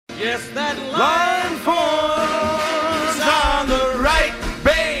Yes, that line forms on the right,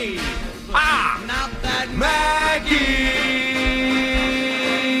 babe. Now that Maggie's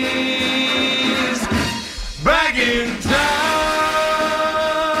back in town.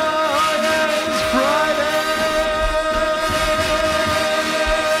 It's Friday.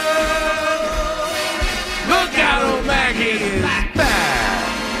 Look out, old Maggie is back.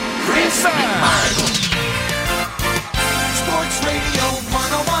 It's back. Sports Radio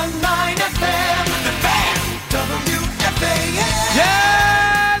 101.9 FM. The Fan. WFAN.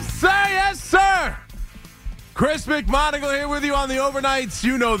 Yes, sir. Yes, sir. Chris McMonagle here with you on the overnights.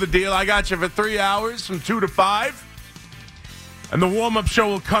 You know the deal. I got you for 3 hours from 2 to 5. And the warm-up show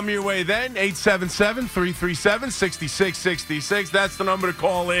will come your way then. 877-337-6666. That's the number to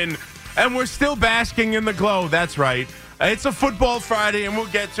call in. And we're still basking in the glow. That's right. It's a football Friday, and we'll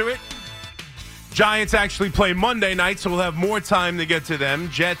get to it. Giants actually play Monday night, so we'll have more time to get to them.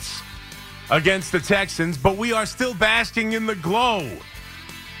 Jets against the Texans. But we are still basking in the glow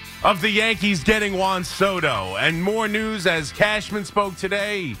of the Yankees getting Juan Soto. And more news as Cashman spoke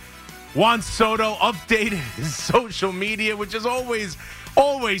today. Juan Soto updated his social media, which is always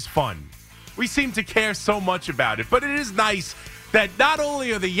fun. We seem to care so much about it. But it is nice that not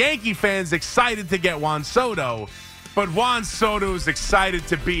only are the Yankee fans excited to get Juan Soto, but Juan Soto is excited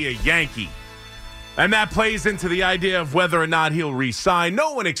to be a Yankee. And that plays into the idea of whether or not he'll re-sign.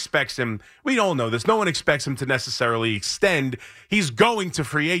 No one expects him. We all know this. No one expects him to necessarily extend. He's going to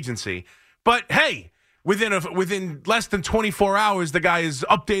free agency. But, hey, within less than 24 hours, the guy is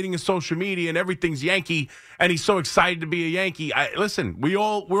updating his social media and everything's Yankee, and he's so excited to be a Yankee. Listen, we're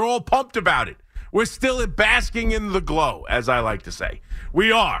all pumped about it. We're still basking in the glow, as I like to say.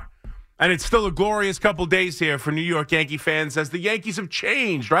 We are. And it's still a glorious couple days here for New York Yankee fans as the Yankees have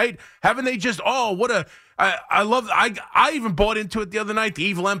changed, right? Haven't they just, I even bought into it the other night. The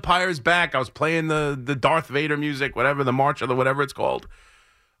Evil Empire is back. I was playing the Darth Vader music, whatever, the March or the whatever it's called.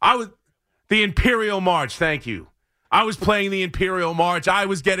 The Imperial March, thank you. I was playing the Imperial March. I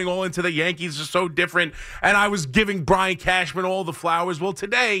was getting all into the Yankees are so different. And I was giving Brian Cashman all the flowers. Well,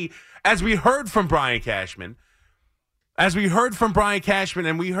 today, as we heard from Brian Cashman, and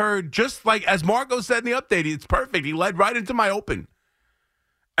we heard, just like as Marco said in the update, it's perfect. He led right into my open.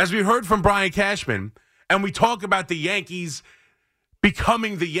 As we heard from Brian Cashman, and we talk about the Yankees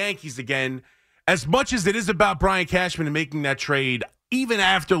becoming the Yankees again, as much as it is about Brian Cashman and making that trade, even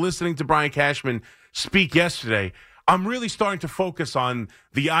after listening to Brian Cashman speak yesterday, I'm really starting to focus on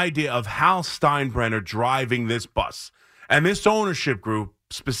the idea of Hal Steinbrenner driving this bus. And this ownership group,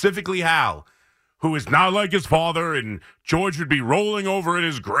 specifically Hal, who is not like his father, and George would be rolling over in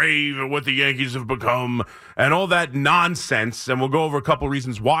his grave at what the Yankees have become, and all that nonsense. And we'll go over a couple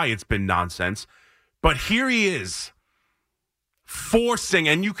reasons why it's been nonsense. But here he is, forcing,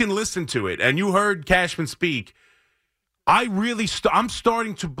 and you can listen to it, and you heard Cashman speak. I'm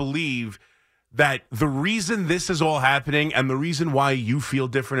starting to believe that the reason this is all happening and the reason why you feel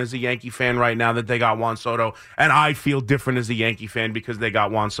different as a Yankee fan right now that they got Juan Soto, and I feel different as a Yankee fan because they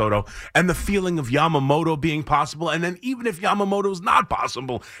got Juan Soto, and the feeling of Yamamoto being possible, and then even if Yamamoto is not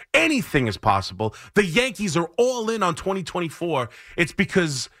possible, anything is possible. The Yankees are all in on 2024. It's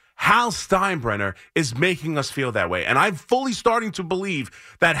because Hal Steinbrenner is making us feel that way. And I'm fully starting to believe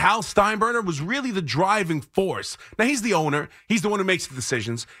that Hal Steinbrenner was really the driving force. Now, he's the owner. He's the one who makes the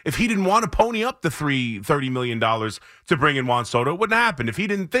decisions. If he didn't want to pony up the $30 million to bring in Juan Soto, it wouldn't happen. If he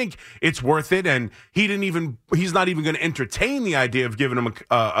didn't think it's worth it, and he's not even going to entertain the idea of giving him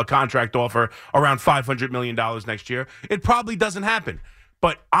a contract offer around $500 million next year, it probably doesn't happen.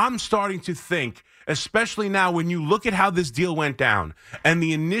 But I'm starting to think, especially now when you look at how this deal went down and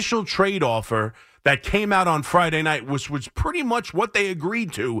the initial trade offer that came out on Friday night was pretty much what they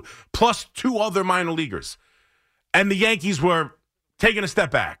agreed to, plus two other minor leaguers. And the Yankees were taking a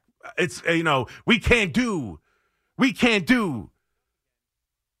step back. It's, we can't do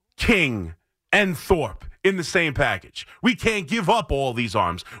King and Thorpe in the same package. We can't give up all these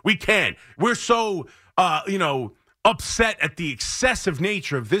arms. We can't. We're so, upset at the excessive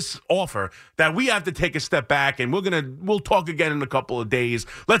nature of this offer that we have to take a step back, and we'll talk again in a couple of days.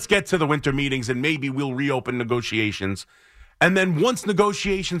 Let's get to the winter meetings and maybe we'll reopen negotiations. And then once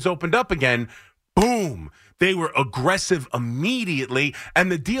negotiations opened up again, boom, they were aggressive immediately,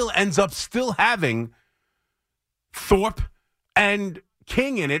 and the deal ends up still having Thorpe and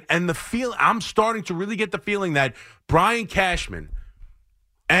King in it. And I'm starting to really get the feeling that Brian Cashman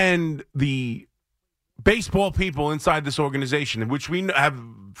and the baseball people inside this organization, which we have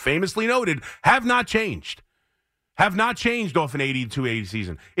famously noted, have not changed off an 82-80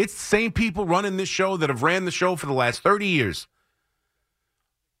 season. It's the same people running this show that have ran the show for the last 30 years.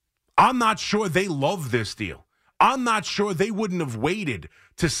 I'm not sure they love this deal. I'm not sure they wouldn't have waited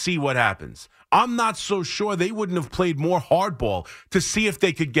to see what happens. I'm not so sure they wouldn't have played more hardball to see if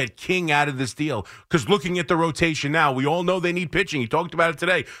they could get King out of this deal. Because looking at the rotation now, we all know they need pitching. He talked about it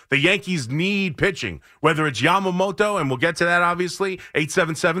today. The Yankees need pitching, whether it's Yamamoto, and we'll get to that, obviously,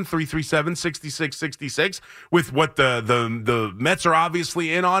 877-337-6666, with what the Mets are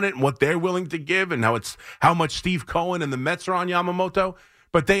obviously in on it and what they're willing to give and how much Steve Cohen and the Mets are on Yamamoto.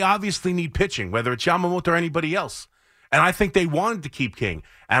 But they obviously need pitching, whether it's Yamamoto or anybody else. And I think they wanted to keep King.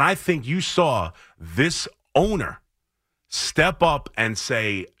 And I think you saw this owner step up and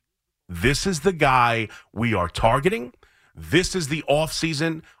say, this is the guy we are targeting. This is the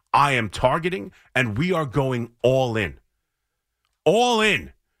offseason I am targeting. And we are going all in. All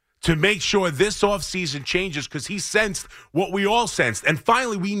in to make sure this offseason changes, because he sensed what we all sensed. And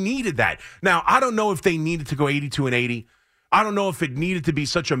finally, we needed that. Now, I don't know if they needed to go 82-80. I don't know if it needed to be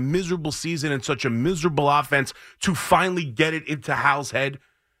such a miserable season and such a miserable offense to finally get it into Hal's head.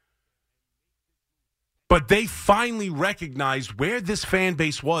 But they finally recognized where this fan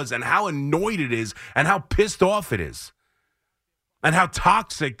base was and how annoyed it is and how pissed off it is and how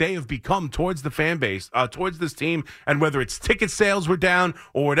toxic they have become towards the fan base, towards this team. And whether it's ticket sales were down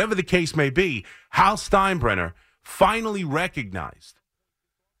or whatever the case may be, Hal Steinbrenner finally recognized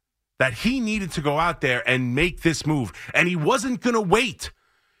that he needed to go out there and make this move. And he wasn't going to wait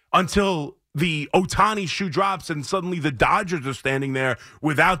until the Ohtani shoe drops and suddenly the Dodgers are standing there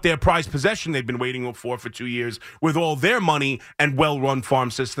without their prized possession they've been waiting for 2 years, with all their money and well-run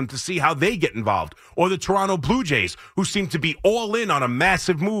farm system, to see how they get involved. Or the Toronto Blue Jays, who seem to be all in on a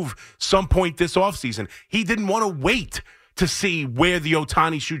massive move some point this offseason. He didn't want to wait to see where the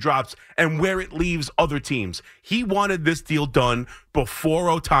Ohtani shoe drops and where it leaves other teams. He wanted this deal done before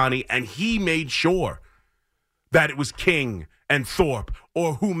Ohtani, and he made sure that it was King and Thorpe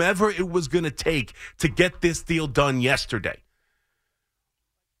or whomever it was going to take to get this deal done yesterday.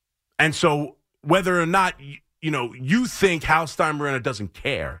 And so whether or not you think Hal Steinbrenner doesn't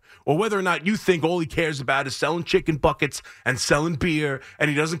care, or whether or not you think all he cares about is selling chicken buckets and selling beer, and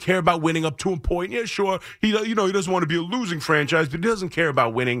he doesn't care about winning up to a point. Yeah, sure, he doesn't want to be a losing franchise, but he doesn't care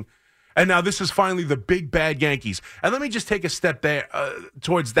about winning. And now this is finally the big bad Yankees. And let me just take a step there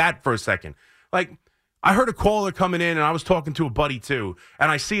towards that for a second. Like, I heard a caller coming in, and I was talking to a buddy too,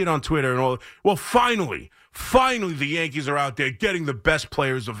 and I see it on Twitter and all. Well, finally, the Yankees are out there getting the best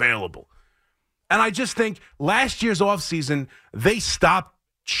players available. And I just think last year's offseason, they stopped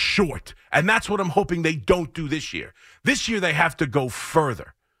short. And that's what I'm hoping they don't do this year. This year, they have to go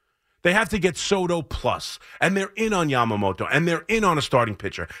further. They have to get Soto plus. And they're in on Yamamoto. And they're in on a starting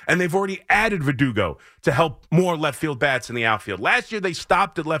pitcher. And they've already added Verdugo to help more left field bats in the outfield. Last year, they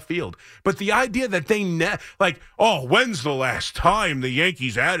stopped at left field. But the idea that they, when's the last time the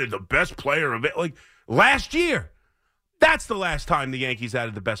Yankees added the best player available? Like, last year. That's the last time the Yankees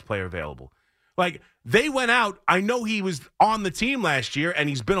added the best player available. Like, they went out. I know he was on the team last year, and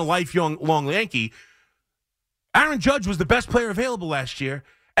he's been a lifelong Yankee. Aaron Judge was the best player available last year,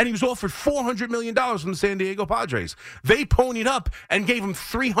 and he was offered $400 million from the San Diego Padres. They ponied up and gave him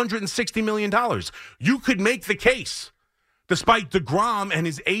 $360 million. You could make the case, despite DeGrom and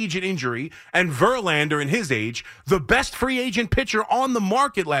his age and injury, and Verlander and his age, the best free agent pitcher on the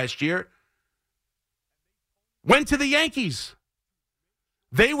market last year went to the Yankees.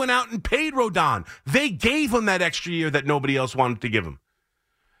 They went out and paid Rodon. They gave him that extra year that nobody else wanted to give him.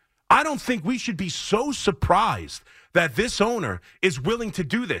 I don't think we should be so surprised that this owner is willing to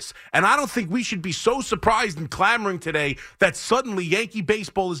do this. And I don't think we should be so surprised and clamoring today that suddenly Yankee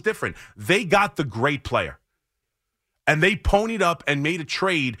baseball is different. They got the great player. And they ponied up and made a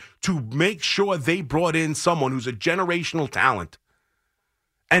trade to make sure they brought in someone who's a generational talent.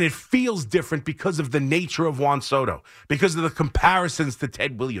 And it feels different because of the nature of Juan Soto, because of the comparisons to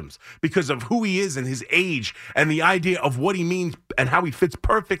Ted Williams, because of who he is and his age and the idea of what he means and how he fits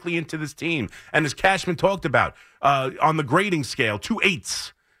perfectly into this team. And as Cashman talked about, on the grading scale, 2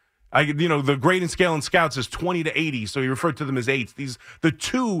 8s. The grading scale in scouts is 20 to 80, so he referred to them as 8s. The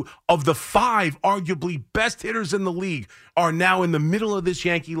 2 of the 5 arguably best hitters in the league are now in the middle of this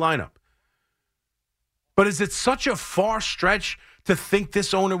Yankee lineup. But is it such a far stretch to think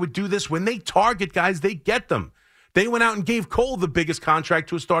this owner would do this? When they target guys, they get them. They went out and gave Cole the biggest contract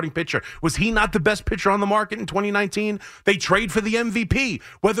to a starting pitcher. Was he not the best pitcher on the market in 2019? They trade for the MVP.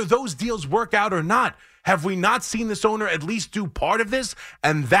 Whether those deals work out or not, have we not seen this owner at least do part of this?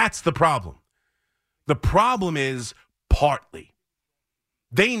 And that's the problem. The problem is partly.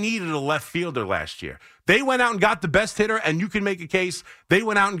 They needed a left fielder last year. They went out and got the best hitter, and you can make a case they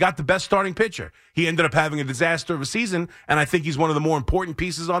went out and got the best starting pitcher. He ended up having a disaster of a season, and I think he's one of the more important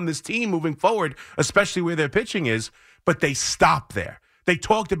pieces on this team moving forward, especially where their pitching is. But they stopped there. They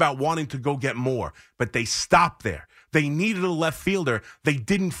talked about wanting to go get more, but they stopped there. They needed a left fielder. They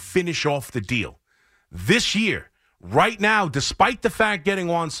didn't finish off the deal. This year, right now, despite the fact getting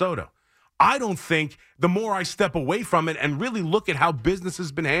Juan Soto, I don't think the more I step away from it and really look at how business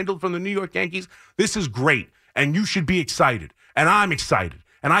has been handled from the New York Yankees, this is great. And you should be excited. And I'm excited.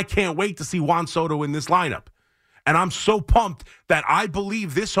 And I can't wait to see Juan Soto in this lineup. And I'm so pumped that I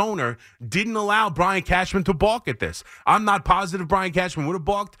believe this owner didn't allow Brian Cashman to balk at this. I'm not positive Brian Cashman would have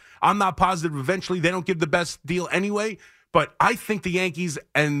balked. I'm not positive eventually they don't give the best deal anyway. But I think the Yankees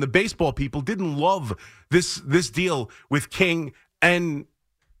and the baseball people didn't love this deal with King and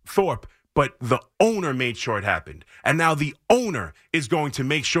Thorpe. But the owner made sure it happened. And now the owner is going to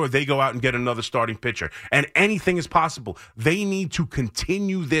make sure they go out and get another starting pitcher. And anything is possible. They need to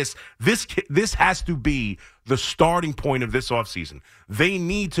continue this. This has to be the starting point of this offseason. They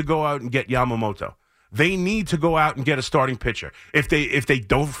need to go out and get Yamamoto. They need to go out and get a starting pitcher. If they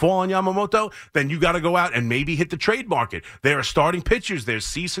don't fall on Yamamoto, then you got to go out and maybe hit the trade market. There are starting pitchers. There's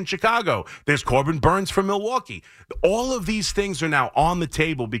Cease in Chicago. There's Corbin Burns from Milwaukee. All of these things are now on the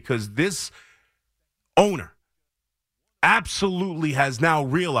table because this owner absolutely has now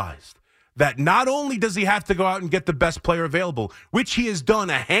realized that not only does he have to go out and get the best player available, which he has done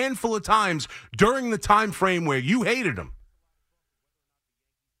a handful of times during the time frame where you hated him.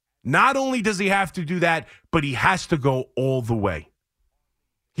 Not only does he have to do that, but he has to go all the way.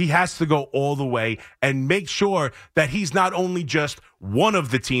 He has to go all the way and make sure that he's not only just one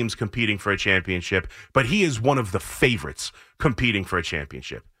of the teams competing for a championship, but he is one of the favorites competing for a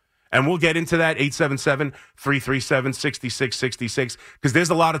championship. And we'll get into that, 877-337-6666, because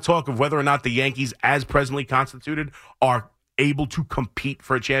there's a lot of talk of whether or not the Yankees, as presently constituted, are able to compete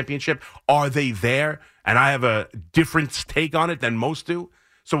for a championship. Are they there? And I have a different take on it than most do.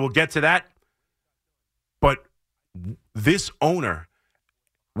 So we'll get to that. But this owner,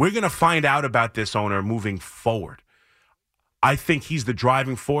 we're going to find out about this owner moving forward. I think he's the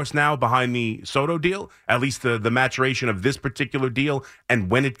driving force now behind the Soto deal, at least the maturation of this particular deal and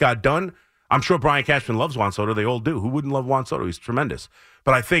when it got done. I'm sure Brian Cashman loves Juan Soto. They all do. Who wouldn't love Juan Soto? He's tremendous.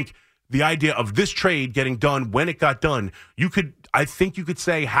 But I think the idea of this trade getting done when it got done, I think you could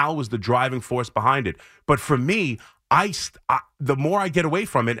say Hal was the driving force behind it. But for me, the more I get away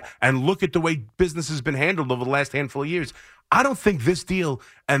from it and look at the way business has been handled over the last handful of years, I don't think this deal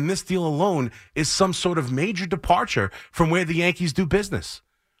and this deal alone is some sort of major departure from where the Yankees do business.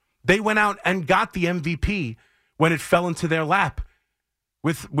 They went out and got the MVP when it fell into their lap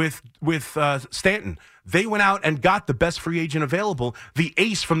with Stanton. They went out and got the best free agent available, the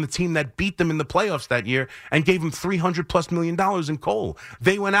ace from the team that beat them in the playoffs that year and gave him $300+ million in Cole.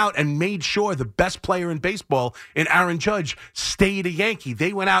 They went out and made sure the best player in baseball in Aaron Judge stayed a Yankee.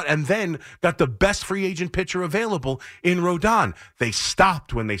 They went out and then got the best free agent pitcher available in Rodon. They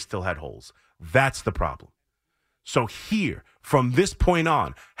stopped when they still had holes. That's the problem. So here, from this point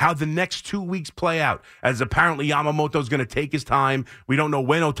on, how the next 2 weeks play out, as apparently Yamamoto's going to take his time. We don't know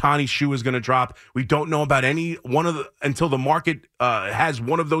when Ohtani's shoe is going to drop. We don't know about until the market has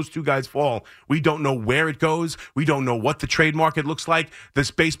one of those two guys fall. We don't know where it goes. We don't know what the trade market looks like.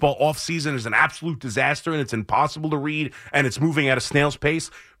 This baseball offseason is an absolute disaster, and it's impossible to read, and it's moving at a snail's pace.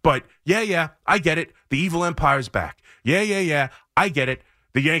 But, yeah, I get it. The evil empire's back. Yeah, I get it.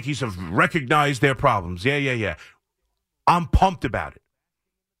 The Yankees have recognized their problems. Yeah. I'm pumped about it.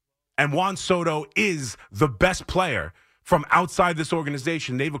 And Juan Soto is the best player from outside this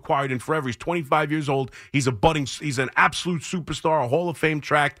organization they've acquired in forever. He's 25 years old. He's an absolute superstar, a Hall of Fame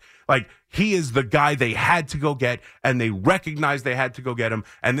track. Like, he is the guy they had to go get, and they recognized they had to go get him,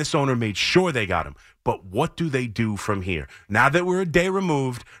 and this owner made sure they got him. But what do they do from here? Now that we're a day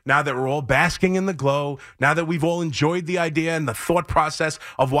removed, now that we're all basking in the glow, now that we've all enjoyed the idea and the thought process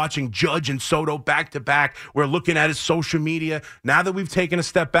of watching Judge and Soto back-to-back, we're looking at his social media. Now that we've taken a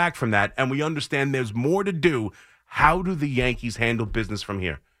step back from that and we understand there's more to do, how do the Yankees handle business from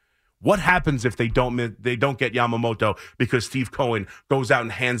here? What happens if they don't get Yamamoto because Steve Cohen goes out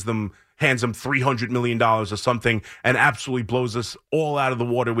and hands them $300 million or something and absolutely blows us all out of the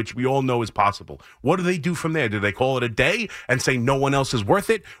water, which we all know is possible? What do they do from there? Do they call it a day and say no one else is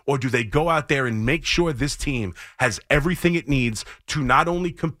worth it? Or do they go out there and make sure this team has everything it needs to not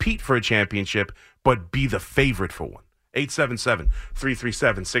only compete for a championship, but be the favorite for one?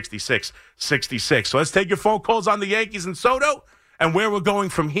 877-337-6666. So let's take your phone calls on the Yankees and Soto and where we're going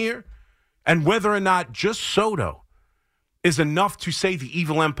from here and whether or not just Soto is enough to say the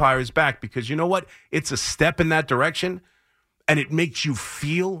evil empire is back, because you know what? It's a step in that direction, and it makes you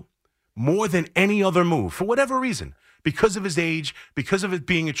feel more than any other move, for whatever reason, because of his age, because of it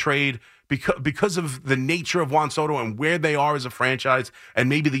being a trade, because of the nature of Juan Soto and where they are as a franchise, and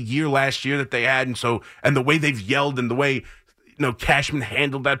maybe the year last year that they had, and the way they've yelled, and the way Cashman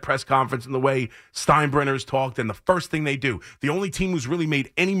handled that press conference, and the way Steinbrenner's talked, and the first thing they do, the only team who's really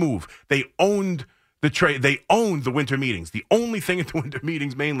made any move, they owned the trade. They owned the winter meetings. The only thing at the winter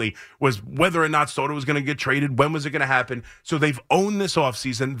meetings mainly was whether or not Soto was going to get traded, when was it going to happen. So they've owned this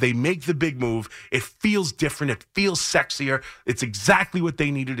offseason. They make the big move. It feels different. It feels sexier. It's exactly what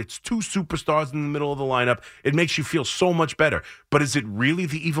they needed. It's two superstars in the middle of the lineup. It makes you feel so much better. But is it really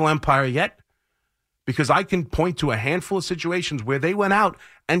the evil empire yet? Because I can point to a handful of situations where they went out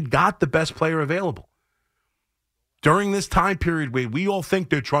and got the best player available. During this time period where we all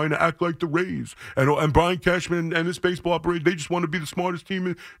think they're trying to act like the Rays, and Brian Cashman and this baseball operator, they just want to be the smartest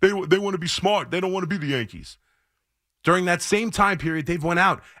team. They want to be smart. They don't want to be the Yankees. During that same time period, they've went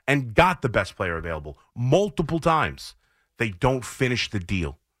out and got the best player available multiple times. They don't finish the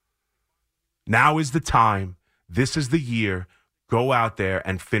deal. Now is the time. This is the year. Go out there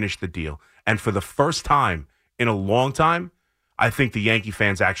and finish the deal. And for the first time in a long time, I think the Yankee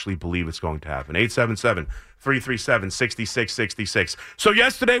fans actually believe it's going to happen. 877-337-6666. So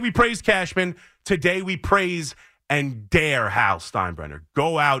yesterday we praised Cashman. Today we praise and dare Hal Steinbrenner.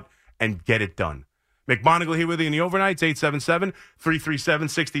 Go out and get it done. McMonagle here with you in the overnights.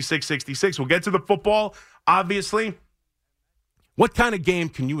 877-337-6666. We'll get to the football, obviously. What kind of game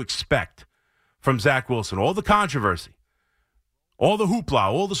can you expect from Zach Wilson? All the controversy, all the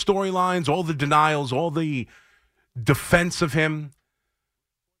hoopla, all the storylines, all the denials, all the defense of him,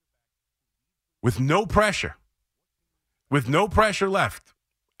 with no pressure left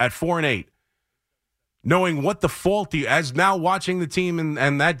at 4-8, knowing what the fault as now watching the team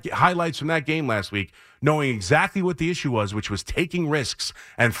and that highlights from that game last week, knowing exactly what the issue was, which was taking risks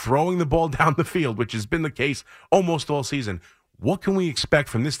and throwing the ball down the field, which has been the case almost all season. What can we expect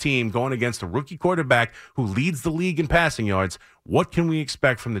from this team going against a rookie quarterback who leads the league in passing yards? What can we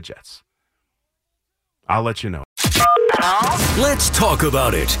expect from the Jets? I'll let you know. Let's talk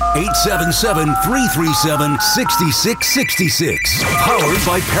about it. 877-337-6666. Powered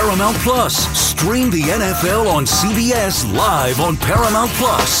by Paramount Plus. Stream the NFL on CBS live on Paramount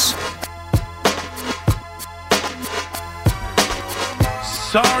Plus.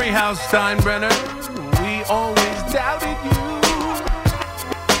 Sorry, Hal Steinbrenner. We always doubted you.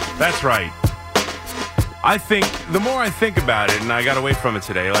 That's right. I think, the more I think about it, and I got away from it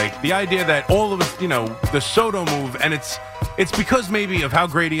today, like the idea that all of us, the Soto move, and it's because maybe of how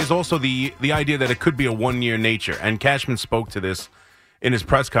great he is, also the idea that it could be a one-year nature. And Cashman spoke to this in his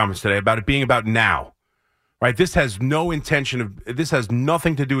press conference today about it being about now, right? This has nothing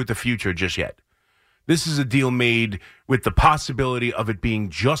to do with the future just yet. This is a deal made with the possibility of it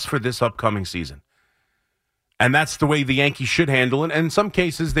being just for this upcoming season. And that's the way the Yankees should handle it. And in some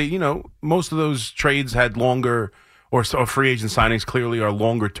cases, they, most of those trades had longer, or free agent signings clearly are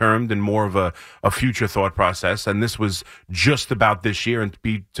longer termed and more of a future thought process. And this was just about this year, and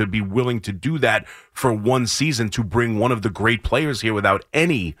to be willing to do that for one season to bring one of the great players here without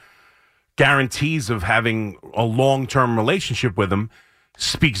any guarantees of having a long-term relationship with them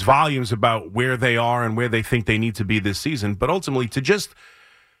speaks volumes about where they are and where they think they need to be this season. But ultimately,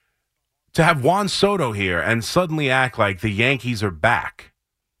 to have Juan Soto here and suddenly act like the Yankees are back,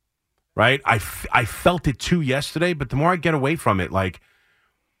 right? I felt it too yesterday, but the more I get away from it, like,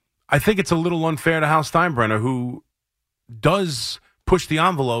 I think it's a little unfair to Hal Steinbrenner, who does push the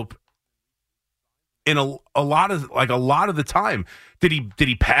envelope in a lot of the time. Did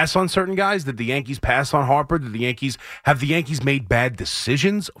he pass on certain guys? Did the Yankees pass on Harper? Have the Yankees made bad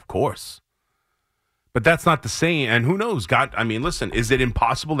decisions? Of course. But that's not the same. And who knows? Listen, is it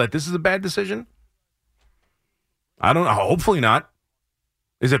impossible that this is a bad decision? I don't know. Hopefully not.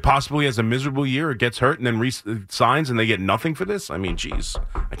 Is it possible he has a miserable year or gets hurt and then signs and they get nothing for this? I mean, geez.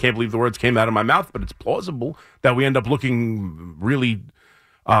 I can't believe the words came out of my mouth, but it's plausible that we end up looking really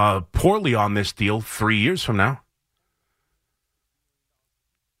poorly on this deal 3 years from now.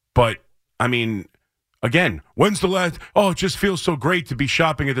 But, again, when's the last... Oh, it just feels so great to be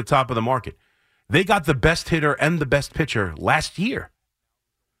shopping at the top of the market. They got the best hitter and the best pitcher last year.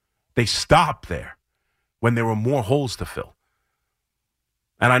 They stopped there when there were more holes to fill.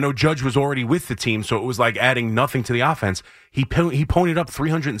 And I know Judge was already with the team, so it was like adding nothing to the offense. He ponied up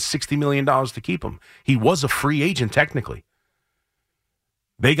 $360 million to keep him. He was a free agent, technically.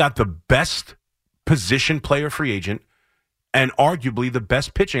 They got the best position player free agent and arguably the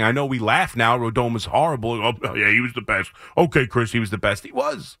best pitching. I know we laugh now. Rodon was horrible. Oh, yeah, he was the best. Okay, Chris, he was the best. He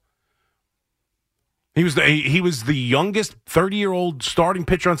was. He was the youngest 30-year-old starting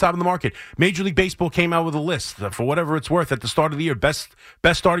pitcher on top of the market. Major League Baseball came out with a list for whatever it's worth at the start of the year, best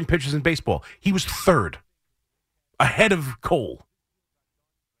starting pitchers in baseball. He was third, ahead of Cole.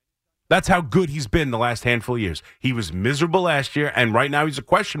 That's how good he's been the last handful of years. He was miserable last year, and right now he's a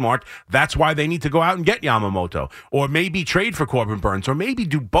question mark. That's why they need to go out and get Yamamoto, or maybe trade for Corbin Burns, or maybe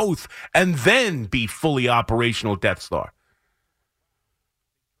do both and then be fully operational Death Star.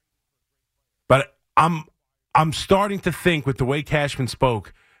 But I'm starting to think, with the way Cashman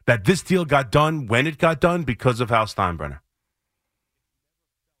spoke, that this deal got done when it got done because of Hal Steinbrenner.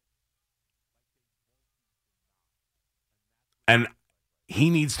 And he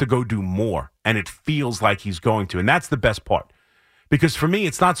needs to go do more, and it feels like he's going to. And that's the best part. Because for me,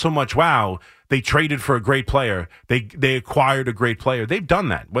 it's not so much, wow, they traded for a great player. They acquired a great player. They've done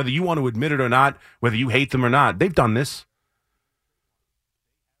that. Whether you want to admit it or not, whether you hate them or not, they've done this.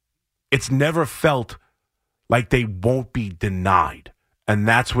 It's never felt like they won't be denied. And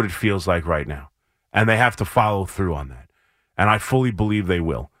that's what it feels like right now. And they have to follow through on that. And I fully believe they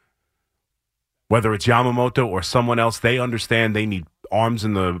will. Whether it's Yamamoto or someone else, they understand they need arms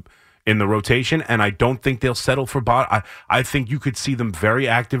in the rotation, and I don't think they'll settle for I think you could see them very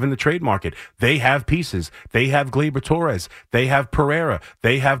active in the trade market. They have pieces. They have Gleyber Torres. They have Pereira.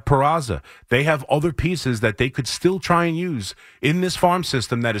 They have Peraza. They have other pieces that they could still try and use in this farm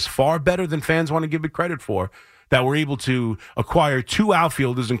system that is far better than fans want to give it credit for, that were able to acquire 2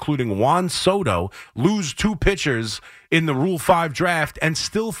 outfielders, including Juan Soto, lose 2 pitchers in the Rule 5 draft, and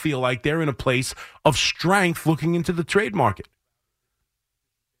still feel like they're in a place of strength looking into the trade market.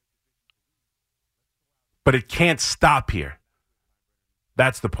 But it can't stop here.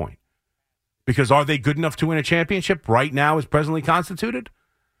 That's the point. Because are they good enough to win a championship right now as presently constituted?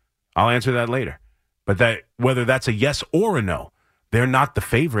 I'll answer that later. But that whether that's a yes or a no, they're not the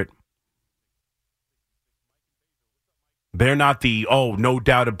favorite. They're not the, oh, no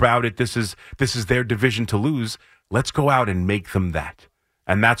doubt about it, this is their division to lose. Let's go out and make them that.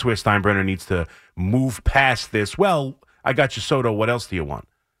 And that's where Steinbrenner needs to move past this. Well, I got you, Soto. What else do you want?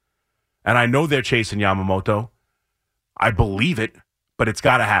 And I know they're chasing Yamamoto. I believe it, but it's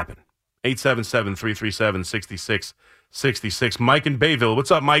got to happen. 877-337-6666. Mike in Bayville.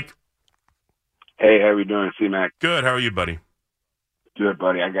 What's up, Mike? Hey, how we doing, C-Mac? Good. How are you, buddy? Good,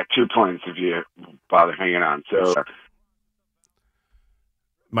 buddy. I got 2 points if you bother hanging on. So,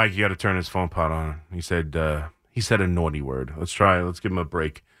 Mike, you got to turn his phone pot on. He said a naughty word. Let's try it. Let's give him a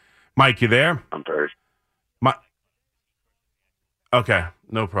break. Mike, you there? I'm first. Okay,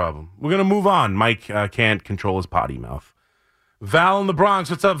 no problem. We're going to move on. Mike can't control his potty mouth. Val in the Bronx.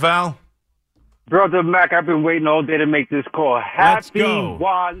 What's up, Val? Brother Mac, I've been waiting all day to make this call. Let's Happy go.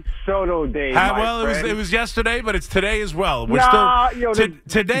 Juan Soto Day, Well, friend. it was yesterday, but it's today as well.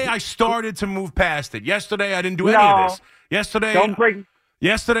 Today I started to move past it. Yesterday I didn't do any of this. Yesterday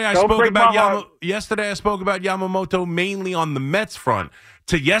I spoke about Yamamoto mainly on the Mets front.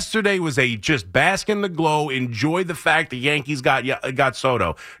 To yesterday was a just bask in the glow, enjoy the fact the Yankees got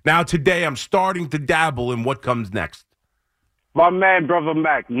Soto. Now today I'm starting to dabble in what comes next. My man, Brother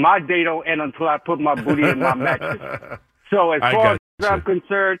Mac, my day don't end until I put my booty in my mattress. So as far as I'm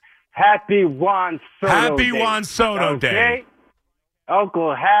concerned, happy Juan Soto Happy Day. Juan Soto Day.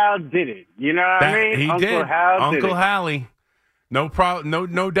 Uncle Hal did it. You know what I mean? He did. Uncle Hallie. No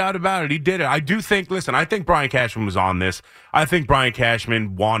problem. No doubt about it. He did it. I do think, listen, I think Brian Cashman was on this. I think Brian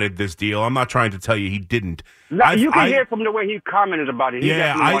Cashman wanted this deal. I'm not trying to tell you he didn't. No, you can hear from the way he commented about it.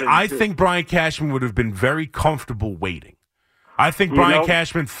 I think Brian Cashman would have been very comfortable waiting. I think Brian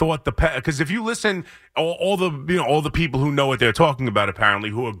Cashman thought because if you listen, all the people who know what they're talking about, apparently,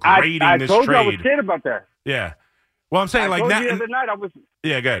 who are grading this trade. I told you I was scared about that. Yeah. Well, I'm saying I told you the other night I was.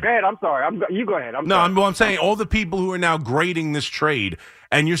 Yeah, go ahead. Go ahead. I'm sorry. You go ahead. I'm saying all the people who are now grading this trade,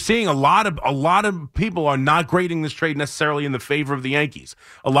 and you're seeing a lot of people are not grading this trade necessarily in the favor of the Yankees.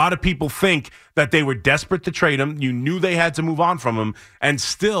 A lot of people think that they were desperate to trade him. You knew they had to move on from him, and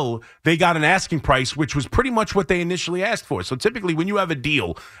still they got an asking price, which was pretty much what they initially asked for. So typically, when you have a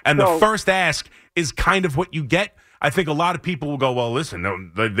deal and the first ask is kind of what you get, I think a lot of people will go, well,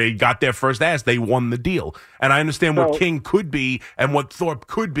 listen, they got their first ask. They won the deal. And I understand what King could be and what Thorpe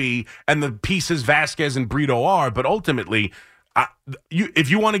could be and the pieces Vasquez and Brito are. But ultimately,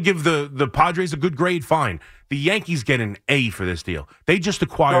 if you want to give the Padres a good grade, fine. The Yankees get an A for this deal. They just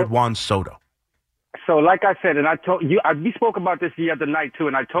acquired Juan Soto. So like I said, and I told you, we spoke about this the other night too,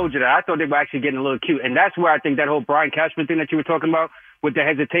 and I told you that I thought they were actually getting a little cute. And that's where I think that whole Brian Cashman thing that you were talking about with the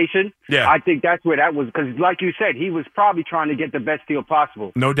hesitation. Yeah. I think that's where that was, because like you said, he was probably trying to get the best deal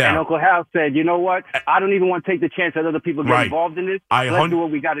possible. No doubt. And Uncle Hal said, you know what? I don't even want to take the chance that other people get involved in this. Let's do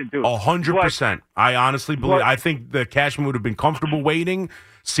what we got to do. 100%. I honestly believe. I think the Cashman would have been comfortable waiting,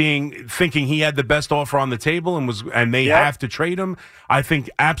 thinking he had the best offer on the table, and they have to trade him. I think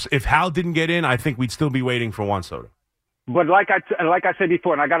if Hal didn't get in, I think we'd still be waiting for Juan Soto. But like I said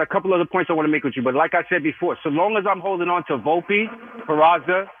before, and I got a couple other points I want to make with you, but like I said before, so long as I'm holding on to Volpe,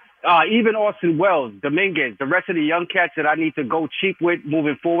 Peraza, even Austin Wells, Dominguez, the rest of the young cats that I need to go cheap with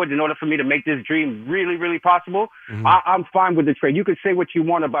moving forward in order for me to make this dream really, really possible, I'm fine with the trade. You can say what you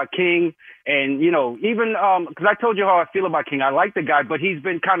want about King, and, even because I told you how I feel about King. I like the guy, but he's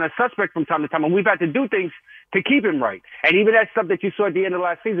been kind of suspect from time to time, and we've had to do things to keep him right. And even that stuff that you saw at the end of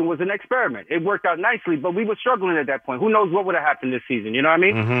last season was an experiment. It worked out nicely, but we were struggling at that point. Who knows what would have happened this season, you know what I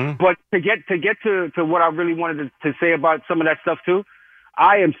mean? Mm-hmm. But to get to what I really wanted to say about some of that stuff too,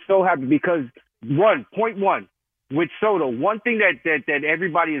 I am so happy because, point one, with Soto, one thing that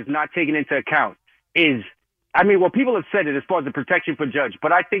everybody is not taking into account is, people have said it as far as the protection for Judge,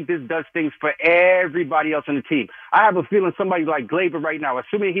 but I think this does things for everybody else on the team. I have a feeling somebody like Gleyber right now,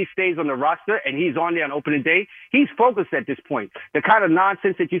 assuming he stays on the roster and he's on there on opening day, he's focused at this point. The kind of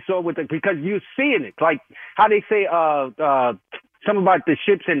nonsense that you saw because you're seeing it, like how they say, something about the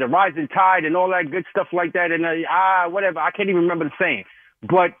ships and the rising tide and all that good stuff like that, and whatever. I can't even remember the saying.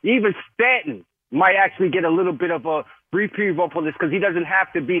 But even Stanton might actually get a little bit of a reprieve for this because he doesn't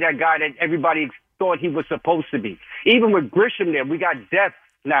have to be that guy that everybody thought he was supposed to be. Even with Grisham there, we got depth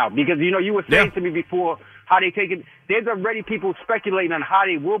now because, you were saying to me before how they take it. There's already people speculating on how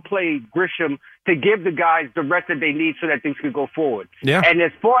they will play Grisham to give the guys the rest that they need so that things can go forward. Yeah. And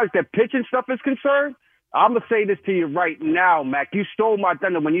as far as the pitching stuff is concerned, I'm going to say this to you right now, Mac. You stole my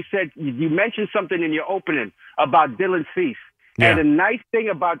thunder when you said you mentioned something in your opening about Dylan Cease. Yeah. And the nice thing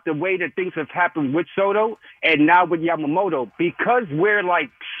about the way that things have happened with Soto and now with Yamamoto, because we're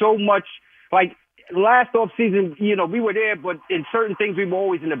so much last offseason, we were there, but in certain things we were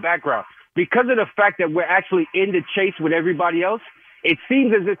always in the background. Because of the fact that we're actually in the chase with everybody else, it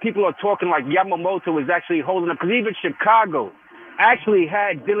seems as if people are talking like Yamamoto is actually holding up. Because even Chicago actually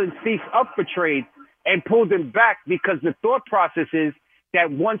had Dylan Cease up for trade and pulled him back because the thought process is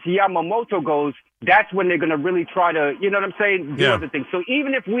that once Yamamoto goes, that's when they're going to really try to, you know what I'm saying, do other things. So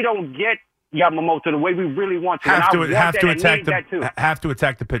even if we don't get Yamamoto the way we really want to, have to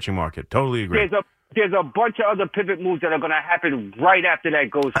attack the pitching market. Totally agree. There's a bunch of other pivot moves that are going to happen right after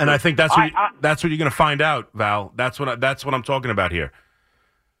that goes. And I think that's what you're going to find out, Val. That's what I'm talking about here.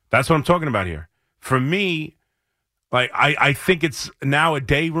 That's what I'm talking about here. For me, I think it's now a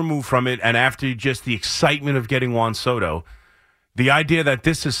day removed from it, and after just the excitement of getting Juan Soto, the idea that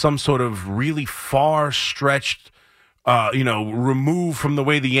this is some sort of really far-stretched, removed from the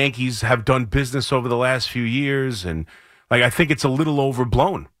way the Yankees have done business over the last few years, and I think it's a little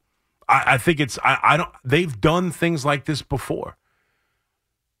overblown. I think it's they've done things like this before.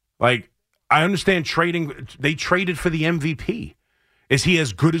 I understand trading. They traded for the MVP. Is he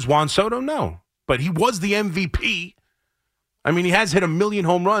as good as Juan Soto? No, but he was the MVP. He has hit 1 million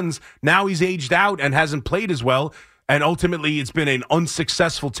home runs. Now he's aged out and hasn't played as well. And ultimately, it's been an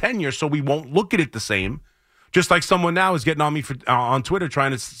unsuccessful tenure, so we won't look at it the same. Just like someone now is getting on me on Twitter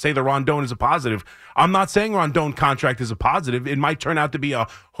trying to say that Rondon is a positive. I'm not saying Rondon contract is a positive. It might turn out to be a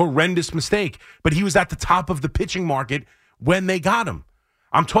horrendous mistake, but he was at the top of the pitching market when they got him.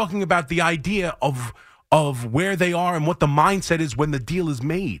 I'm talking about the idea of where they are and what the mindset is when the deal is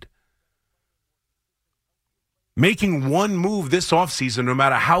made. Making one move this offseason, no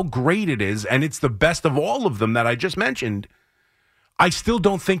matter how great it is, and it's the best of all of them that I just mentioned, I still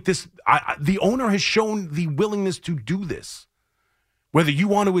don't think the owner has shown the willingness to do this, whether you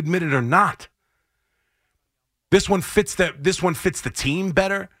want to admit it or not. This one fits the team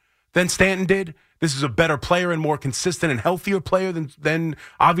better than Stanton did. This is a better player and more consistent and healthier player than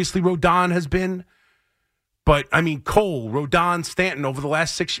obviously Rodon has been. But Cole, Rodon, Stanton over the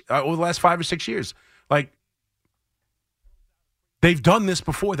last 5 or 6 years, they've done this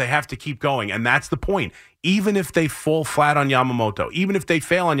before. They have to keep going, and that's the point. Even if they fall flat on Yamamoto, even if they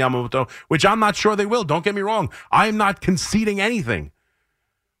fail on Yamamoto, which I'm not sure they will, don't get me wrong. I am not conceding anything.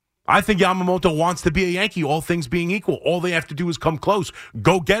 I think Yamamoto wants to be a Yankee, all things being equal. All they have to do is come close.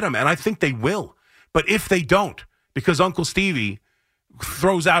 Go get him, and I think they will. But if they don't, because Uncle Stevie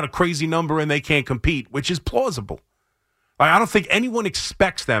throws out a crazy number and they can't compete, which is plausible. I don't think anyone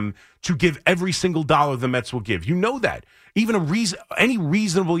expects them to give every single dollar the Mets will give. You know that. Even any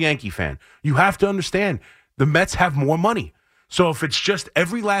reasonable Yankee fan, you have to understand the Mets have more money. So if it's just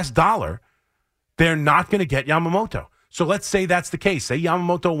every last dollar, they're not going to get Yamamoto. So let's say that's the case. Say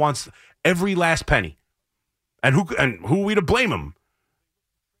Yamamoto wants every last penny. And who are we to blame him?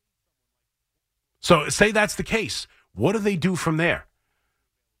 So say that's the case. What do they do from there?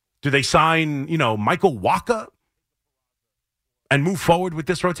 Do they sign, Michael Wacha and move forward with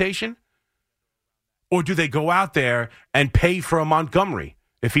this rotation? Or do they go out there and pay for a Montgomery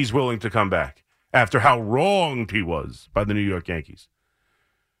if he's willing to come back after how wronged he was by the New York Yankees?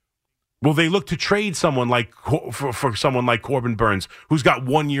 Will they look to trade someone for someone like Corbin Burns, who's got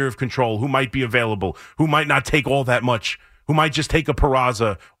 1 year of control, who might be available, who might not take all that much, who might just take a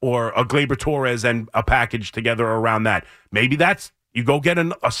Peraza or a Gleyber Torres and a package together around that? Maybe you go get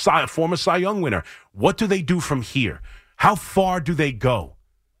a former Cy Young winner. What do they do from here? How far do they go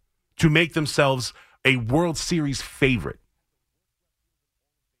to make themselves a World Series favorite?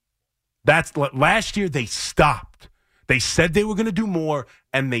 Last year they stopped. They said they were going to do more,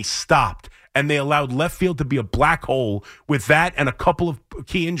 and they stopped. And they allowed left field to be a black hole. With that and a couple of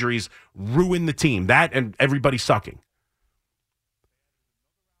key injuries, ruin the team. That and everybody sucking.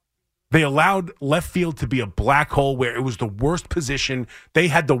 They allowed left field to be a black hole where it was the worst position. They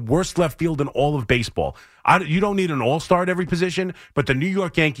had the worst left field in all of baseball. You don't need an all-star at every position, but the New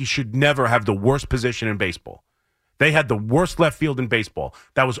York Yankees should never have the worst position in baseball. They had the worst left field in baseball.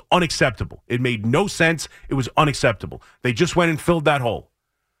 That was unacceptable. It made no sense. It was unacceptable. They just went and filled that hole.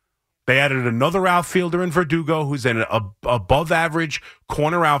 They added another outfielder in Verdugo, who's an above-average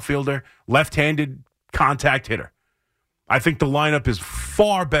corner outfielder, left-handed contact hitter. I think the lineup is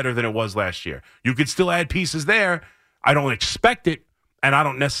far better than it was last year. You could still add pieces there. I don't expect it, and I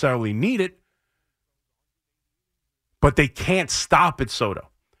don't necessarily need it. But they can't stop at Soto.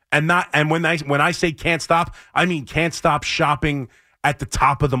 And when I say can't stop, I mean can't stop shopping at the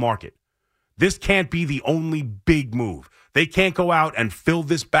top of the market. This can't be the only big move. They can't go out and fill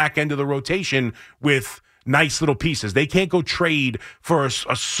this back end of the rotation with nice little pieces. They can't go trade for a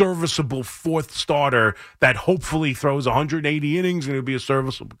serviceable fourth starter that hopefully throws 180 innings and he'll be a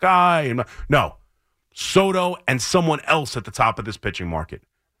serviceable guy. No. Soto and someone else at the top of this pitching market.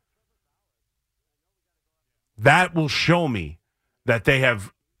 That will show me that they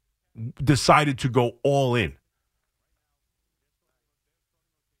have decided to go all in.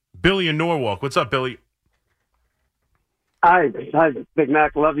 Billy in Norwalk. What's up, Billy? Hi, Big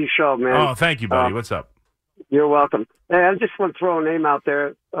Mac. Love your show, man. Oh, thank you, buddy. What's up? You're welcome. Hey, I just want to throw a name out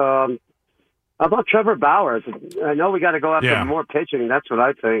there. How about Trevor Bauer? I know we got to go after more pitching. That's what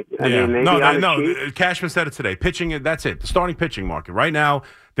I think. I mean, maybe Cashman said it today. Pitching, that's it. The starting pitching market right now.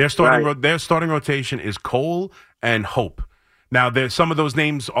 Their starting rotation is Cole and Hope. Now, some of those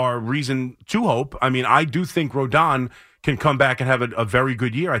names are reason to hope. I mean, I do think Rodon can come back and have a very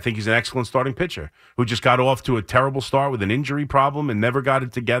good year. I think he's an excellent starting pitcher who just got off to a terrible start with an injury problem and never got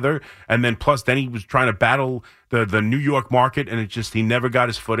it together. And then he was trying to battle the New York market, and he never got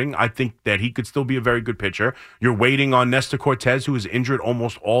his footing. I think that he could still be a very good pitcher. You're waiting on Nestor Cortez, who was injured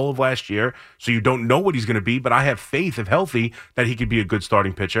almost all of last year, so you don't know what he's going to be, but I have faith, if healthy, that he could be a good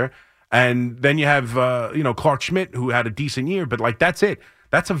starting pitcher. And then you have, Clark Schmidt, who had a decent year, but that's it.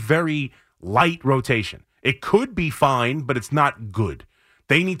 That's a very light rotation. It could be fine, but it's not good.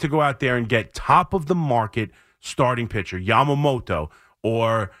 They need to go out there and get top of the market starting pitcher, Yamamoto,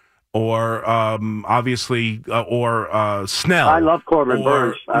 or obviously Snell. I love Corbin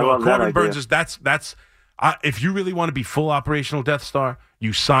Burns. I love Corbin Burns idea. That's if you really want to be full operational Death Star,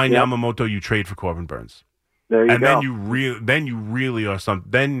 you sign Yamamoto, you trade for Corbin Burns. There you go. Then you really are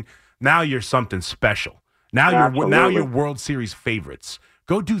something. Then now you're something special. Now you're World Series favorites.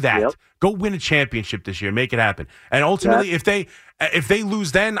 Go do that. Yep. Go win a championship this year. Make it happen. And ultimately, if they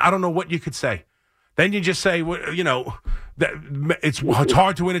lose, then I don't know what you could say. Then you just say, it's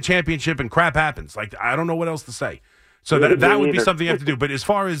hard to win a championship and crap happens. I don't know what else to say. So that would be something you have to do. But as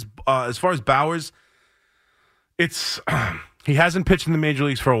far as Bowers, he hasn't pitched in the major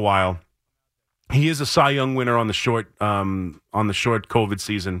leagues for a while. He is a Cy Young winner on the short COVID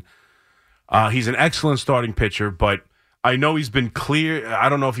season. He's an excellent starting pitcher, but I know he's been cleared. I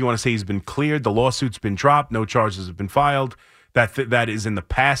don't know if you want to say he's been cleared. The lawsuit's been dropped. No charges have been filed. That is in the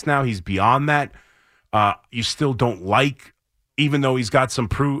past now. He's beyond that. You still don't even though he's got some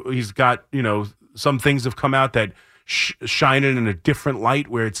proof. He's got some things have come out that shine it in a different light,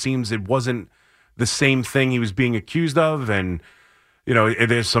 where it seems it wasn't the same thing he was being accused of, and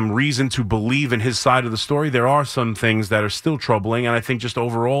there's some reason to believe in his side of the story. There are some things that are still troubling, and I think just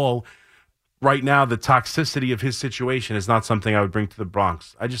overall, right now, the toxicity of his situation is not something I would bring to the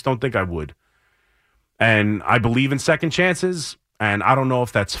Bronx. I just don't think I would. And I believe in second chances, and I don't know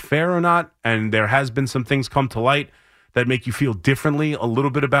if that's fair or not, and there has been some things come to light that make you feel differently a little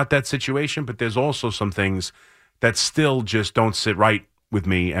bit about that situation, but there's also some things that still just don't sit right with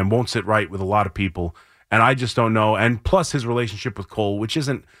me and won't sit right with a lot of people. And I just don't know. And plus his relationship with Cole, which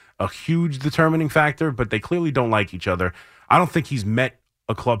isn't a huge determining factor, but they clearly don't like each other. I don't think he's met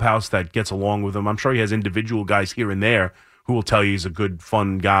a clubhouse that gets along with him. I'm sure he has individual guys here and there who will tell you he's a good,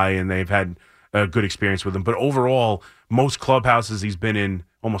 fun guy and they've had a good experience with him. But overall, most clubhouses he's been in,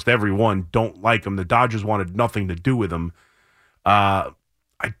 almost every one, don't like him. The Dodgers wanted nothing to do with him. I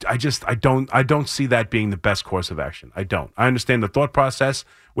don't see that being the best course of action. I don't. I understand the thought process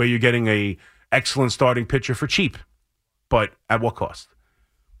where you're getting a excellent starting pitcher for cheap, but at what cost?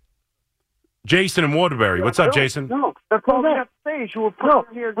 Jason in Waterbury. What's up, Jason? No, that's all that stage. You were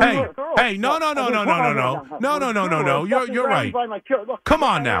putting here. Hey, no. You're right. Come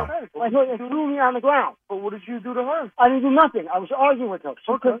on now. I threw me on the ground. But what did you do to her? I didn't do nothing. I was arguing with her.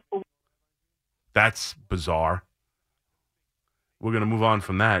 Okay. That's bizarre. We're going to move on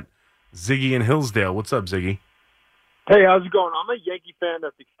from that. Ziggy in Hillsdale. What's up, Ziggy? Hey, how's it going? I'm a Yankee fan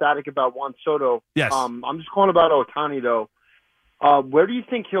that's ecstatic about Juan Soto. Yes. I'm just calling about Ohtani, though. Where do you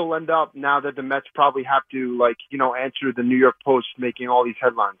think he'll end up now that the Mets probably have to, answer the New York Post making all these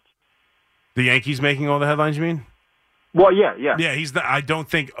headlines? The Yankees making all the headlines, you mean? Well, yeah. Yeah, I don't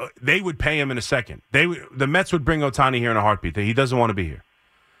think they would pay him in a second. The Mets would bring Ohtani here in a heartbeat. He doesn't want to be here.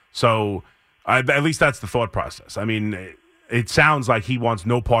 So at least that's the thought process. I mean, it sounds like he wants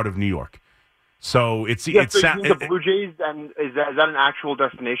no part of New York. So the Blue Jays, and is that an actual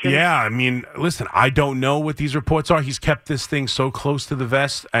destination? Yeah, I mean, listen, I don't know what these reports are. He's kept this thing so close to the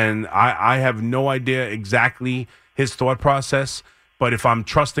vest, and I have no idea exactly his thought process. But if I'm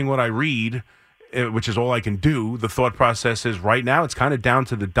trusting what I read, which is all I can do, the thought process is right now it's kind of down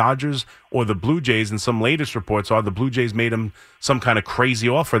to the Dodgers or the Blue Jays, and some latest reports are the Blue Jays made him some kind of crazy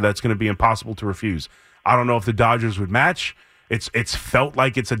offer that's going to be impossible to refuse. I don't know if the Dodgers would match. It's felt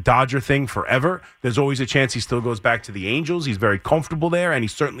like it's a Dodger thing forever. There's always a chance he still goes back to the Angels. He's very comfortable there, and he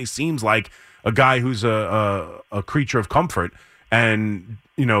certainly seems like a guy who's a creature of comfort and,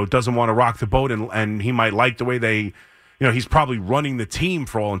 doesn't want to rock the boat, and he might like the way he's probably running the team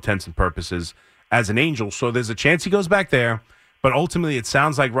for all intents and purposes as an Angel. So there's a chance he goes back there, but ultimately it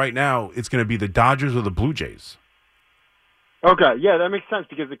sounds like right now it's going to be the Dodgers or the Blue Jays. Okay, yeah, that makes sense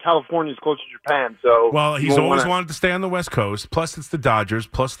because California is close to Japan. So he's always wanted to stay on the West Coast. Plus, it's the Dodgers.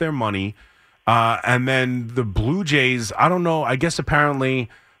 Plus, their money, and then the Blue Jays. I don't know. I guess apparently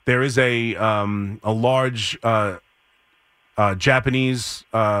there is a large Japanese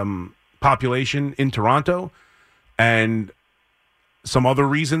population in Toronto, and some other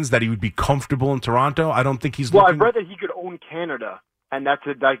reasons that he would be comfortable in Toronto. I don't think he's. Well, I've read that he could own Canada. And that's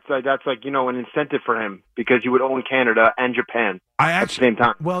an incentive for him because he would own Canada and Japan at the same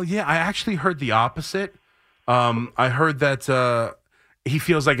time. Well, yeah, I actually heard the opposite. I heard that he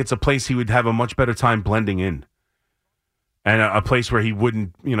feels like it's a place he would have a much better time blending in, and a place where he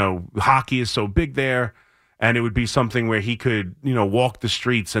wouldn't. Hockey is so big there, and it would be something where he could walk the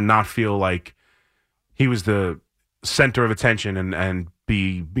streets and not feel like he was the center of attention and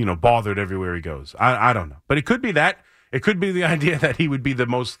be bothered everywhere he goes. I don't know, but it could be that. It could be the idea that he would be the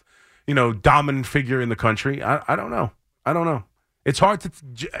most, dominant figure in the country. I don't know. It's hard to.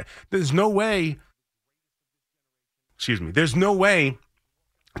 There's no way. There's no way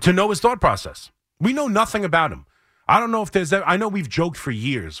to know his thought process. We know nothing about him. I don't know if there's. I know we've joked for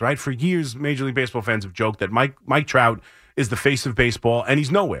years, right? For years, Major League Baseball fans have joked that Mike Trout is the face of baseball, and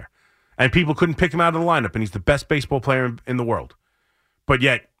he's nowhere. And people couldn't pick him out of the lineup, and he's the best baseball player in the world. But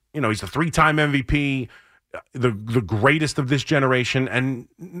yet, he's a 3-time MVP. The greatest of this generation, and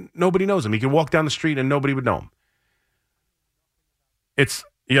nobody knows him. He can walk down the street and nobody would know him.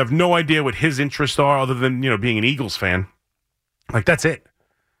 You have no idea what his interests are other than, being an Eagles fan. Like, that's it.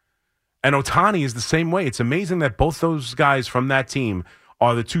 And Ohtani is the same way. It's amazing that both those guys from that team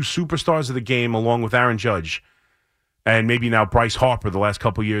are the two superstars of the game along with Aaron Judge and maybe now Bryce Harper the last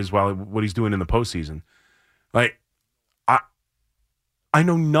couple of years while what he's doing in the postseason. Like, I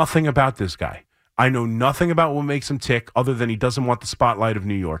know nothing about this guy. I know nothing about what makes him tick other than he doesn't want the spotlight of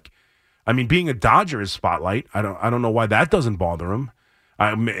New York. I mean, being a Dodger is spotlight. I don't know why that doesn't bother him.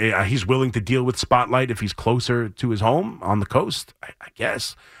 He's willing to deal with spotlight if he's closer to his home on the coast, I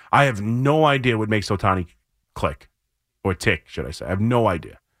guess. I have no idea what makes Ohtani click or tick, should I say. I have no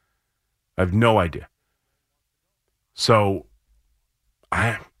idea. So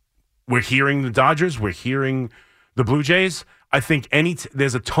we're hearing the Dodgers. We're hearing the Blue Jays. I think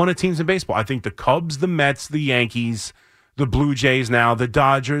there's a ton of teams in baseball. I think the Cubs, the Mets, the Yankees, the Blue Jays now, the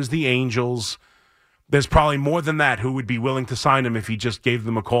Dodgers, the Angels. There's probably more than that who would be willing to sign him if he just gave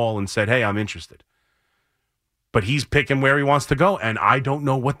them a call and said, hey, I'm interested. But he's picking where he wants to go, and I don't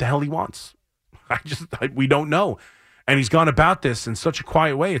know what the hell he wants. We don't know. And he's gone about this in such a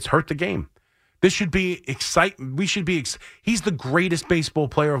quiet way. It's hurt the game. This should be exciting. He's the greatest baseball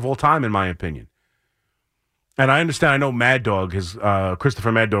player of all time, in my opinion. And I understand. I know Mad Dog,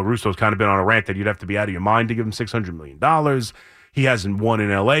 Christopher Mad Dog Russo's kind of been on a rant that you'd have to be out of your mind to give him $600 million. He hasn't won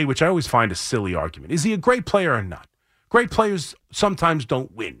in L.A., which I always find a silly argument. Is he a great player or not? Great players sometimes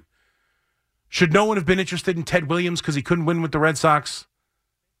don't win. Should no one have been interested in Ted Williams because he couldn't win with the Red Sox?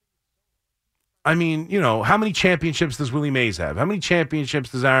 I mean, how many championships does Willie Mays have? How many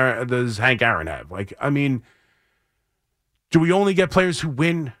championships does Hank Aaron have? Do we only get players who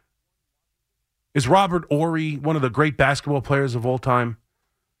win? Is Robert Horry one of the great basketball players of all time?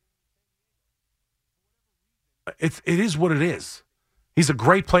 It is what it is. He's a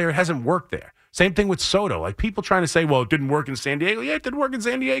great player. It hasn't worked there. Same thing with Soto. People trying to say, well, it didn't work in San Diego. Yeah, it didn't work in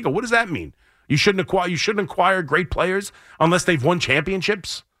San Diego. What does that mean? You shouldn't acquire great players unless they've won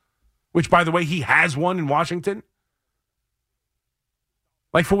championships, which, by the way, he has won in Washington.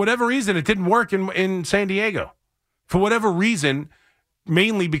 For whatever reason, it didn't work in San Diego. For whatever reason,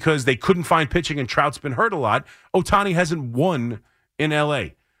 mainly because they couldn't find pitching and Trout's been hurt a lot, Ohtani hasn't won in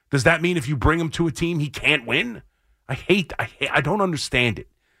L.A. Does that mean if you bring him to a team, he can't win? I don't understand it.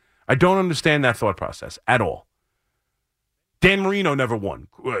 I don't understand that thought process at all. Dan Marino never won.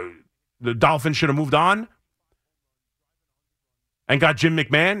 The Dolphins should have moved on and got Jim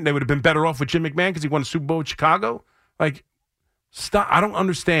McMahon. They would have been better off with Jim McMahon because he won a Super Bowl with Chicago. Stop. I don't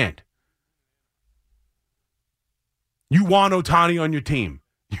understand. You want Ohtani on your team.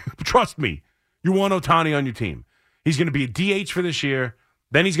 Trust me. You want Ohtani on your team. He's going to be a DH for this year.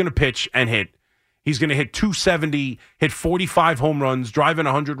 Then he's going to pitch and hit. He's going to hit 270, hit 45 home runs, drive in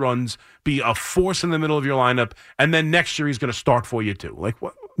 100 runs, be a force in the middle of your lineup, and then next year he's going to start for you too.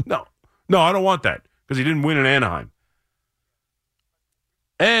 What? No, I don't want that because he didn't win in Anaheim.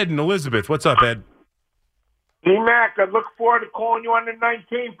 Ed and Elizabeth, what's up, Ed? D-Mac, I look forward to calling you on the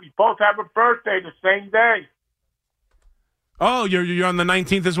 19th. We both have a birthday the same day. Oh, you're on the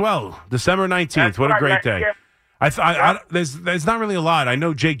 19th as well. December 19th. That's what a great day. Yeah. There's not really a lot. I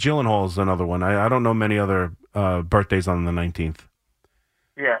know Jake Gyllenhaal's another one. I don't know many other birthdays on the 19th.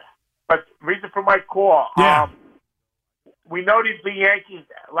 Yeah. But reason for my call. Yeah. We know the Yankees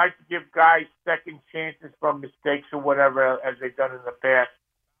like to give guys second chances from mistakes or whatever, as they've done in the past.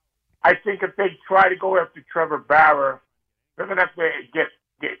 I think if they try to go after Trevor Bauer, they're going to have to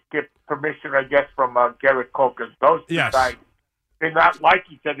get permission, I guess, from Garrett Cole, because those two guys, they not like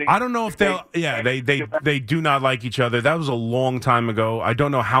each other. I don't know if they do not like each other. That was a long time ago. I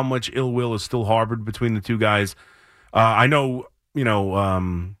don't know how much ill will is still harbored between the two guys. I know,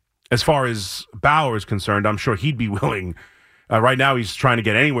 as far as Bauer is concerned, I'm sure he'd be willing. Right now, he's trying to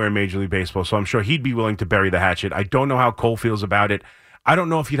get anywhere in Major League Baseball, so I'm sure he'd be willing to bury the hatchet. I don't know how Cole feels about it. I don't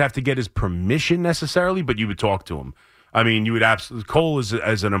know if you'd have to get his permission necessarily, but you would talk to him. I mean, you would absolutely. Cole is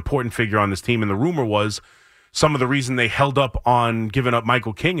as an important figure on this team, and the rumor was some of the reason they held up on giving up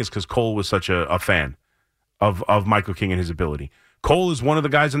Michael King is because Cole was such a fan of Michael King and his ability. Cole is one of the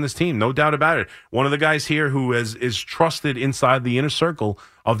guys on this team, no doubt about it. One of the guys here who is trusted inside the inner circle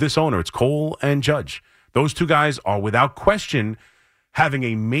of this owner. It's Cole and Judge. Those two guys are, without question, having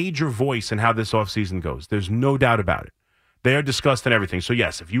a major voice in how this offseason goes. There's no doubt about it. They are discussed in everything. So,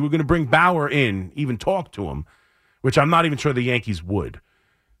 yes, if you were going to bring Bauer in, even talk to him, which I'm not even sure the Yankees would,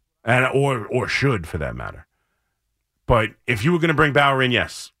 or should for that matter. But if you were going to bring Bauer in,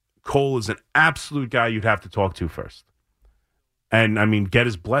 yes, Cole is an absolute guy you'd have to talk to first. And, I mean, get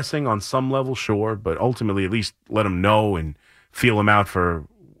his blessing on some level, sure, but ultimately at least let him know and feel him out for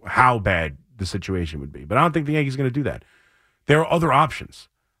how bad the situation would be. But I don't think the Yankees are going to do that. There are other options.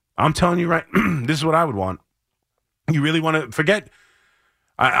 I'm telling you right, this is what I would want. You really want to forget.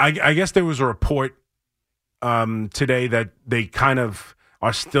 I guess there was a report today that they kind of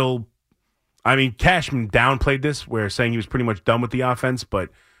are still. I mean, Cashman downplayed this, where saying he was pretty much done with the offense. But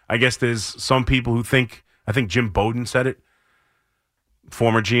I guess there's some people who think. I think Jim Bowden said it,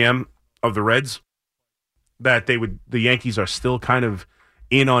 former GM of the Reds, that the Yankees are still kind of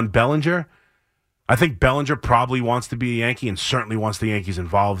in on Bellinger. I think Bellinger probably wants to be a Yankee and certainly wants the Yankees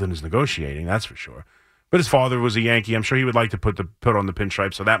involved in his negotiating. That's for sure. But his father was a Yankee. I'm sure he would like to put on the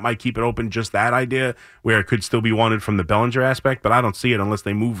pinstripe, so that might keep it open, just that idea, where it could still be wanted from the Bellinger aspect, but I don't see it unless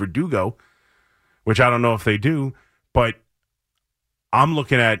they move Verdugo, which I don't know if they do. But I'm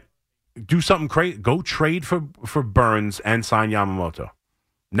looking at do something crazy. Go trade for Burns and sign Yamamoto.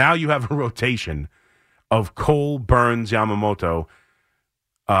 Now you have a rotation of Cole, Burns, Yamamoto,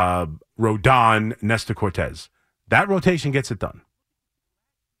 Rodon, Nestor Cortez. That rotation gets it done.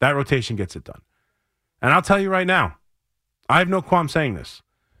 And I'll tell you right now, I have no qualm saying this.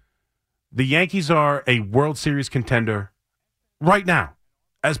 The Yankees are a World Series contender right now,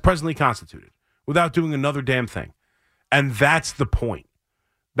 as presently constituted, without doing another damn thing. And that's the point.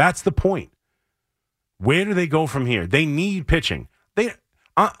 That's the point. Where do they go from here? They need pitching. They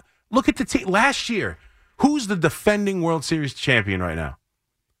look at the team. Last year, who's the defending World Series champion right now?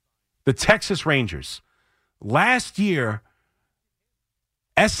 The Texas Rangers. Last year,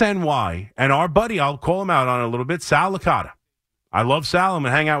 SNY, and our buddy, I'll call him out on it a little bit, Sal Licata. I love Sal. I'm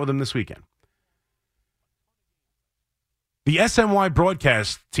going to hang out with him this weekend. The SNY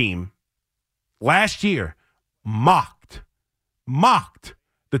broadcast team last year mocked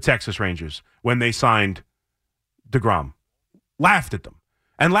the Texas Rangers when they signed DeGrom. Laughed at them.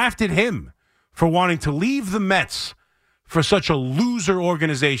 And laughed at him for wanting to leave the Mets for such a loser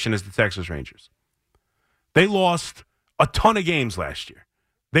organization as the Texas Rangers. They lost a ton of games last year.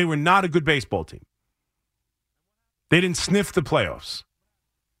 They were not a good baseball team. They didn't sniff the playoffs.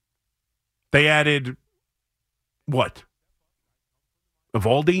 They added, what?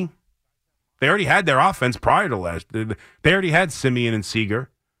 Evaldi? They already had their offense prior to last. They already had Simeon and Seager,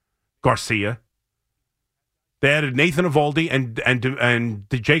 Garcia. They added Nathan Evaldi and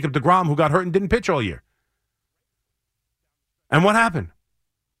Jacob deGrom, who got hurt and didn't pitch all year. And what happened?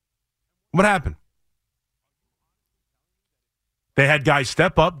 What happened? They had guys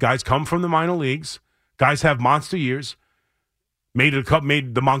step up, guys come from the minor leagues, guys have monster years, made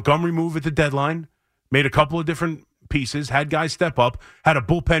the Montgomery move at the deadline, made a couple of different pieces, had guys step up, had a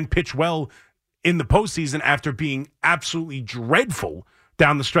bullpen pitch well in the postseason after being absolutely dreadful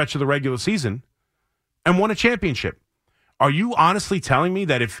down the stretch of the regular season, and won a championship. Are you honestly telling me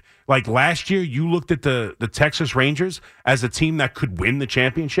that if, like last year, you looked at the Texas Rangers as a team that could win the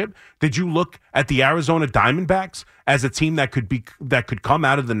championship? Did you look at the Arizona Diamondbacks as a team that could come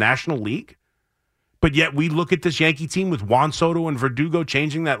out of the National League? But yet we look at this Yankee team with Juan Soto and Verdugo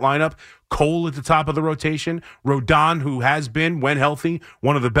changing that lineup, Cole at the top of the rotation, Rodon, who has been, when healthy,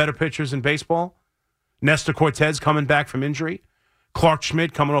 one of the better pitchers in baseball, Nestor Cortez coming back from injury, Clark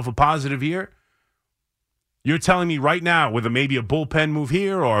Schmidt coming off a positive year. You're telling me right now, with maybe a bullpen move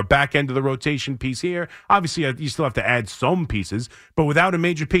here or a back end of the rotation piece here, obviously you still have to add some pieces, but without a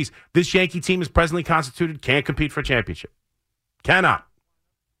major piece, this Yankee team is presently constituted, can't compete for a championship. Cannot.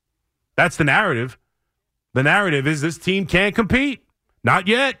 That's the narrative. The narrative is this team can't compete. Not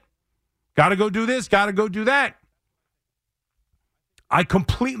yet. Got to go do this, got to go do that. I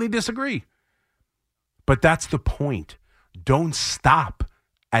completely disagree. But that's the point. Don't stop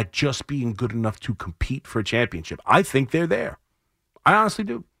at just being good enough to compete for a championship. I think they're there. I honestly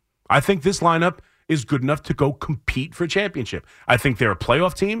do. I think this lineup is good enough to go compete for a championship. I think they're a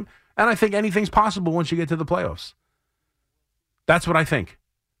playoff team, and I think anything's possible once you get to the playoffs. That's what I think.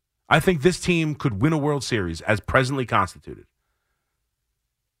 I think this team could win a World Series as presently constituted.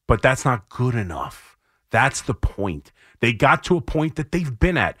 But that's not good enough. That's the point. They got to a point that they've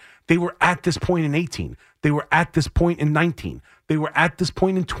been at. They were at this point in 18. They were at this point in 19. They were at this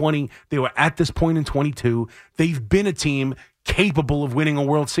point in 20. They were at this point in 22. They've been a team capable of winning a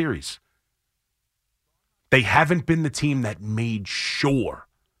World Series. They haven't been the team that made sure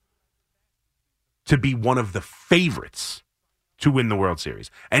to be one of the favorites to win the World Series.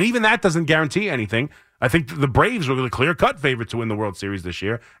 And even that doesn't guarantee anything. I think the Braves were the clear-cut favorite to win the World Series this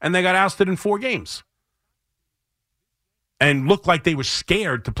year, and they got ousted in 4 games. And looked like they were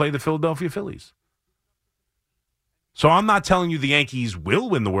scared to play the Philadelphia Phillies. So I'm not telling you the Yankees will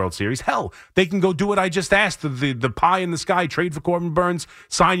win the World Series. Hell, they can go do what I just asked, the pie in the sky, trade for Corbin Burns,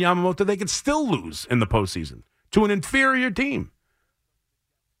 sign Yamamoto. They could still lose in the postseason to an inferior team.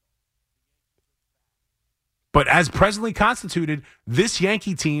 But as presently constituted, this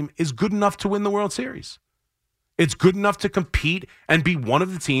Yankee team is good enough to win the World Series. It's good enough to compete and be one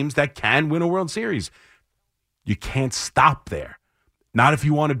of the teams that can win a World Series. You can't stop there. Not if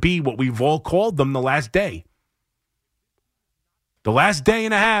you want to be what we've all called them the last day. The last day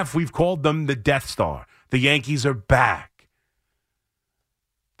and a half, we've called them the Death Star. The Yankees are back.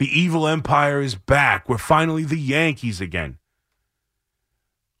 The evil empire is back. We're finally the Yankees again.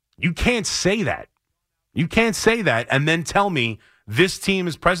 You can't say that. You can't say that and then tell me this team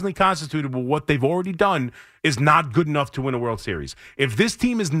is presently constituted with what they've already done is not good enough to win a World Series. If this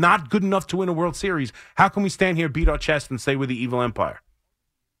team is not good enough to win a World Series, how can we stand here, beat our chest, and say we're the evil empire?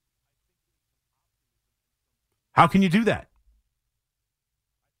 How can you do that?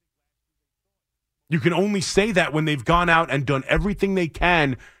 You can only say that when they've gone out and done everything they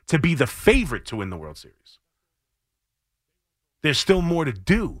can to be the favorite to win the World Series. There's still more to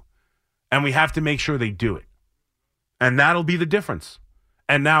do, and we have to make sure they do it. And that'll be the difference.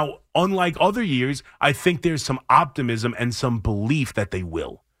 And now, unlike other years, I think there's some optimism and some belief that they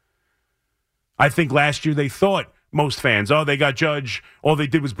will. I think last year they thought, most fans, they got Judge. All they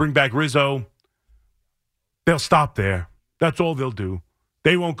did was bring back Rizzo. They'll stop there. That's all they'll do.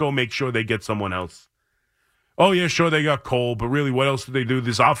 They won't go make sure they get someone else. Oh, yeah, sure, they got Cole, but really, what else did they do?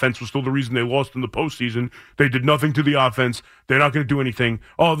 This offense was still the reason they lost in the postseason. They did nothing to the offense. They're not going to do anything.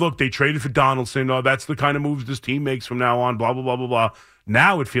 Oh, look, they traded for Donaldson. Oh, that's the kind of moves this team makes from now on, blah, blah, blah, blah, blah.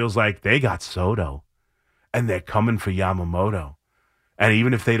 Now it feels like they got Soto, and they're coming for Yamamoto. And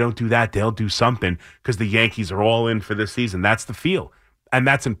even if they don't do that, they'll do something because the Yankees are all in for this season. That's the feel, and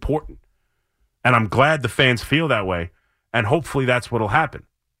that's important. And I'm glad the fans feel that way, and hopefully that's what will happen.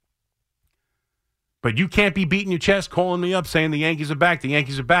 But you can't be beating your chest, calling me up, saying the Yankees are back,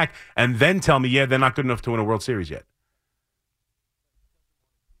 and then tell me, yeah, they're not good enough to win a World Series yet.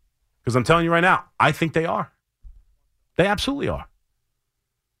 Because I'm telling you right now, I think they are. They absolutely are.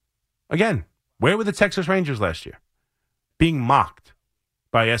 Again, where were the Texas Rangers last year? Being mocked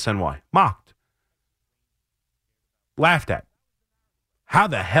by SNY. Mocked. Laughed at. Why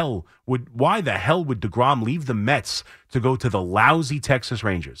the hell would DeGrom leave the Mets to go to the lousy Texas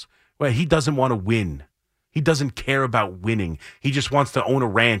Rangers? Well, he doesn't want to win. He doesn't care about winning. He just wants to own a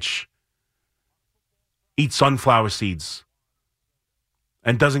ranch, eat sunflower seeds,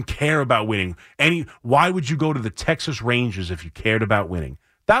 and doesn't care about winning. Why would you go to the Texas Rangers if you cared about winning?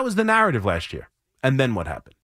 That was the narrative last year. And then what happened?